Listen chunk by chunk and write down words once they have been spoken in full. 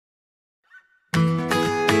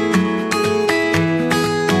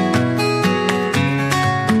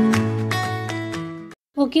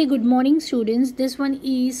Okay, good morning students. This one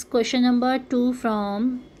is question number 2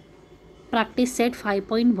 from practice set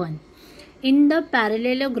 5.1. In the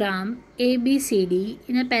parallelogram ABCD,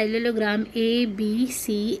 in a parallelogram A, B,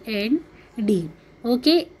 C and D.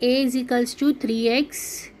 Okay, A is equals to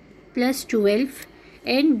 3x plus 12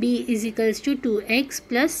 and B is equals to 2x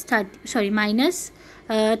plus minus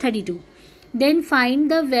 32. Then find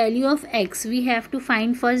the value of x. We have to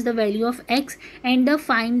find first the value of x and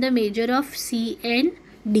find the measure of C and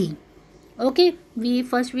D. Okay, we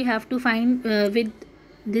have to find with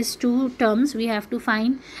these two terms we have to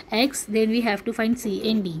find x, then we have to find C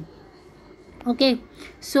and D. Okay,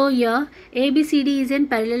 so here ABCD is in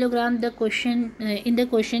parallelogram, the question in the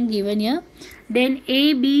question given here. Then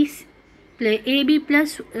AB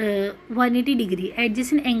plus 180 degree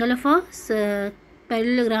adjacent angle of a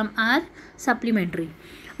parallelogram are supplementary.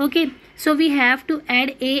 Okay, so we have to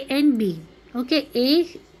add A and B. Okay, A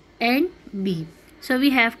and B. So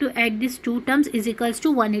we have to add these two terms is equals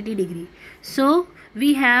to 180 degree. So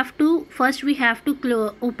we have to first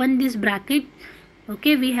open this bracket.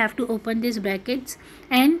 Okay, we have to open these brackets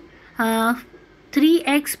and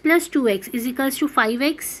 3x plus 2x is equals to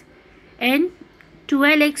 5x and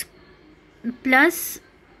 12x plus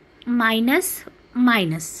minus.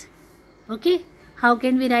 Okay, how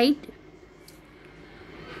can we write?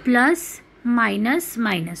 Plus minus.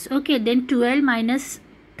 Okay, then 12 minus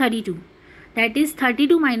 32, that is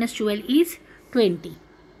 32 minus 12 is 20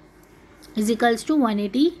 is equals to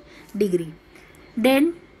 180 degree.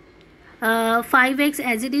 Then 5x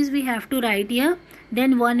as it is we have to write here,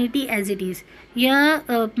 then 180 as it is here.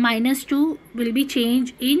 Minus 2 will be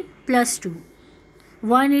changed in plus 2.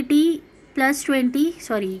 180 plus 20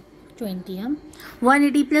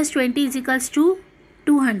 180 plus 20 is equals to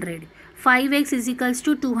 200. 5x is equals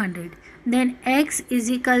to 200. Then x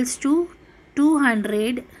is equals to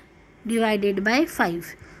 200 divided by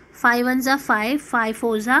 5. 5 ones are 5, 5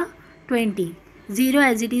 fours are 20. 0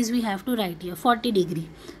 as it is we have to write here, 40 degree.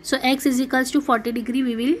 So x is equals to 40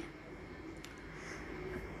 degree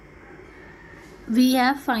we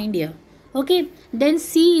have find here. Okay, then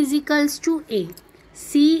C is equals to A.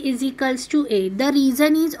 C is equals to A. The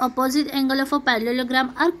reason is opposite angle of a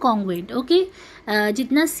parallelogram are congruent. Okay,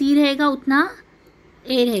 जितना C रहेगा उतना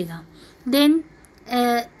A रहेगा. Then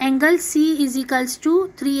angle C is equals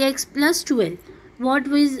to 3x plus 12. What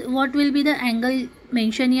will be the angle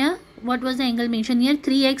mentioned here? What was the angle mentioned here?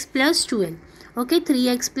 3x plus 12. Okay,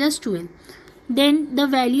 3x plus 12. Then the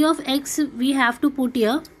value of x we have to put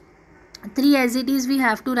here. 3 as it is we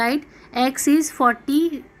have to write. X is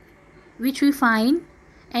 40 which we find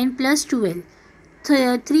and plus 12.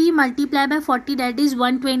 3 multiplied by 40, that is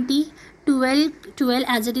 120. 12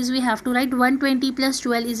 as it is we have to write. 120 plus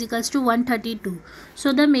 12 is equals to 132.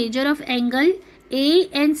 So the measure of angle A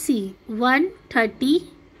and C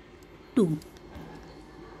 132.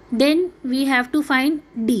 Then we have to find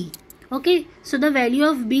D. Okay, so the value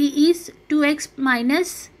of B is 2x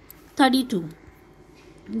minus 32.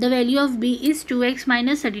 The value of B is 2x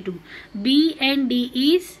minus 32. B and D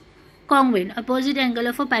is congruent. Opposite angle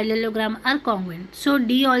of a parallelogram are congruent. So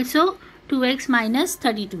D also 2x minus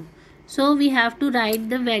 32. So we have to write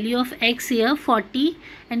the value of x here 40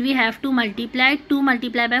 and we have to multiply 2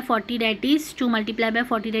 multiplied by 40, that is 2 multiplied by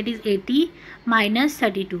 40, that is 80 minus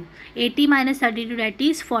 32. 80 minus 32, that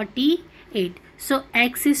is 48. So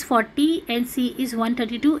x is 40 and C is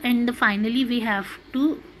 132 and finally we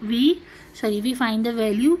find the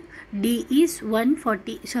value D is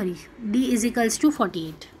D is equals to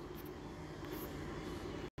 48.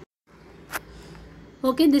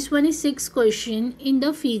 Okay, this one is 6th question. In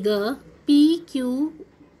the figure PQRS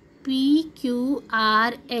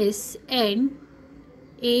and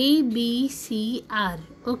ABCR,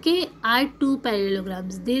 okay, are two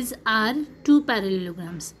parallelograms. These are two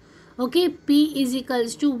parallelograms. Okay, P is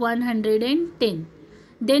equals to 110.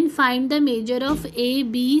 Then find the measure of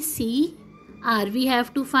ABCR. We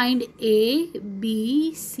have to find A,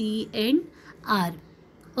 B, C and R.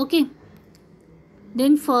 Okay,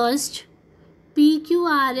 then first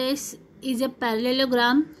PQRS is a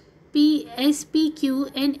parallelogram. SPQ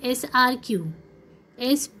and SRQ.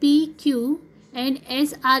 SPQ and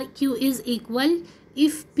SRQ is equal.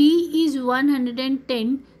 If P is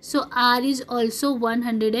 110, so R is also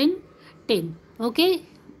 110. Okay,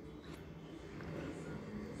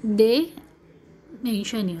 they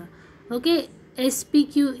mention here. Okay,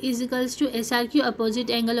 SPQ is equals to SRQ, opposite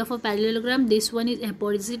angle of a parallelogram. This one is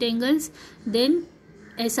opposite angles. Then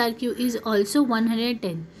SRQ is also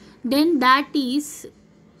 110. Then that is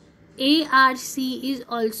ARC is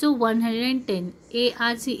also 110.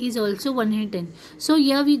 ARC is also 110. So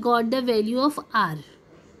here we got the value of R.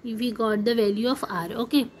 we got the value of r.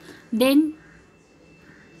 Okay, then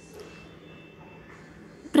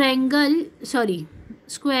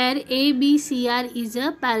square ABCR is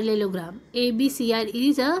a parallelogram. ABCR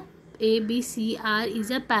is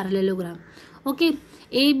a parallelogram. Okay,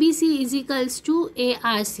 ABC is equals to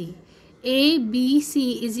ARC.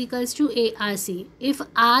 ABC is equals to ARC. If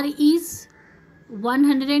R is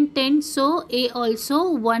 110, so A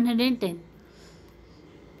also 110.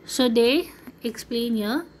 So they explain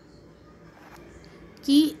here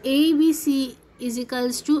कि ABC is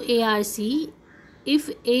equals to ARC. If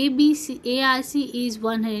ARC is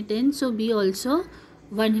 110, so B also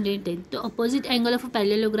 110. The opposite angle of a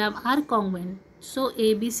parallelogram are congruent. So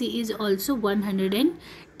ABC is also 110.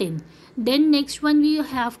 Then next one we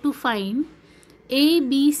have to find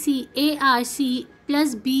ARC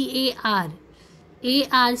plus BAR.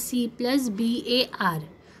 ARC plus BAR.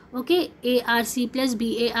 Okay, ARC plus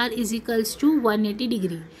BAR is equals to 180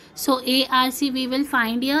 degree. So ARC we will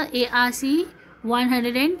find here, ARC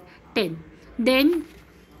 110. Then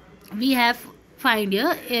we have find here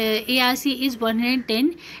ARC is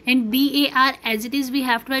 110 and BAR as it is we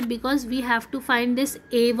have to write, because we have to find this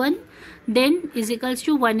A1 then is equals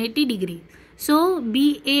to 180 degree. So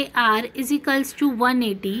BAR is equals to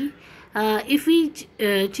 180. If we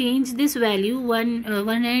change this value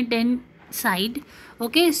 110 side,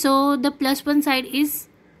 okay, so the plus 1 side is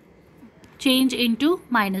changed into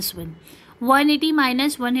minus 1. 180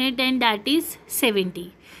 minus 110, that is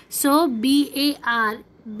 70. So BAR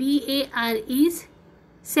is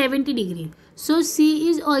 70 degree. So C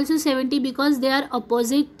is also 70 because they are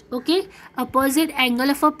opposite. Okay, opposite angle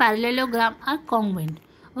of a parallelogram are congruent.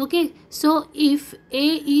 Okay, so if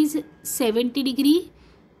A is 70 degree,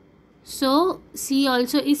 so C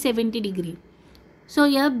also is 70 degree. So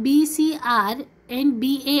here BCR and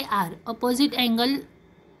BAR, opposite angle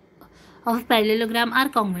of parallelogram are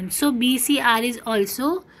congruent. So BCR is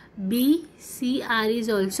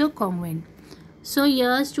also congruent. So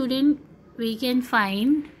here student we can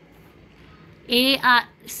find ARC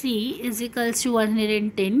is equals to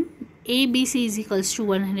 110, ABC is equals to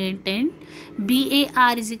 110,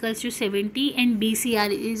 BAR is equals to 70 and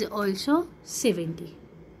BCR is also 70.